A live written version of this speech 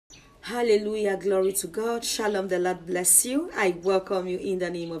Hallelujah, glory to God. Shalom, the Lord bless you. I welcome you in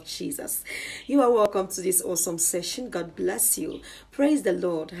the name of Jesus. You are welcome to this awesome session. God bless you. Praise the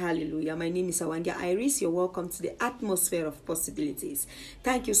Lord. Hallelujah. My name is Awandia Iris. You're welcome to the atmosphere of possibilities.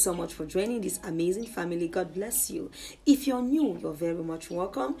 Thank you so much for joining this amazing family. God bless you. If you're new, you're very much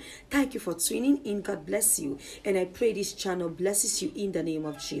welcome. Thank you for tuning in. God bless you. And I pray this channel blesses you in the name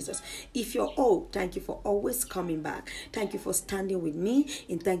of Jesus. If you're old, thank you for always coming back. Thank you for standing with me,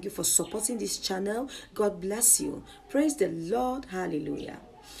 and thank you for supporting this channel. God bless you. Praise the Lord. Hallelujah.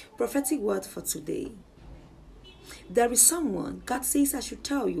 Prophetic word for today. There is someone, God says I should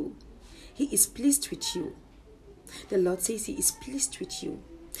tell you, He is pleased with you. The Lord says He is pleased with you.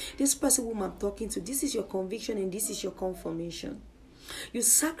 This person whom I'm talking to, this is your conviction and this is your confirmation. You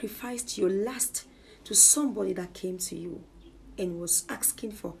sacrificed your last to somebody that came to you and was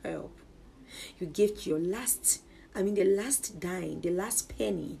asking for help. You gave your last, the last dime, the last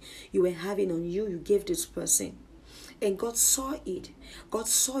penny you were having on you, you gave this person. And God saw it. God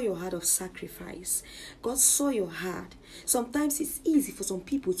saw your heart of sacrifice. God saw your heart. Sometimes it's easy for some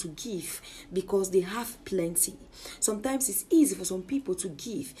people to give because they have plenty. Sometimes it's easy for some people to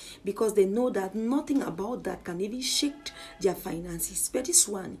give because they know that nothing about that can even shake their finances. But this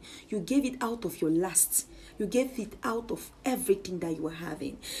one, you gave it out of your last. You gave it out of everything that you were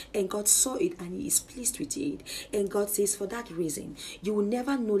having. And God saw it and He is pleased with it. And God says for that reason, you will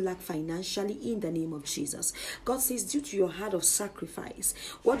never know lack financially in the name of Jesus. God says due to your heart of sacrifice,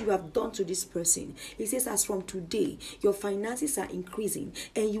 what you have done to this person, He says as from today, your finances are increasing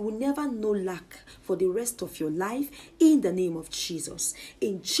and you will never know lack for the rest of your life in the name of Jesus.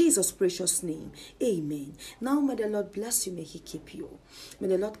 In Jesus' precious name, amen. Now may the Lord bless you, may He keep you. May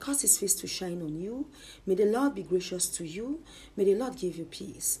the Lord cause His face to shine on you. May the Lord be gracious to you. May the Lord give you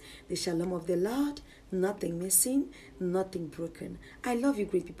peace. The shalom of the Lord, nothing missing, nothing broken. I love you,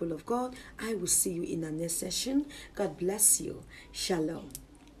 great people of God. I will see you in the next session. God bless you. Shalom.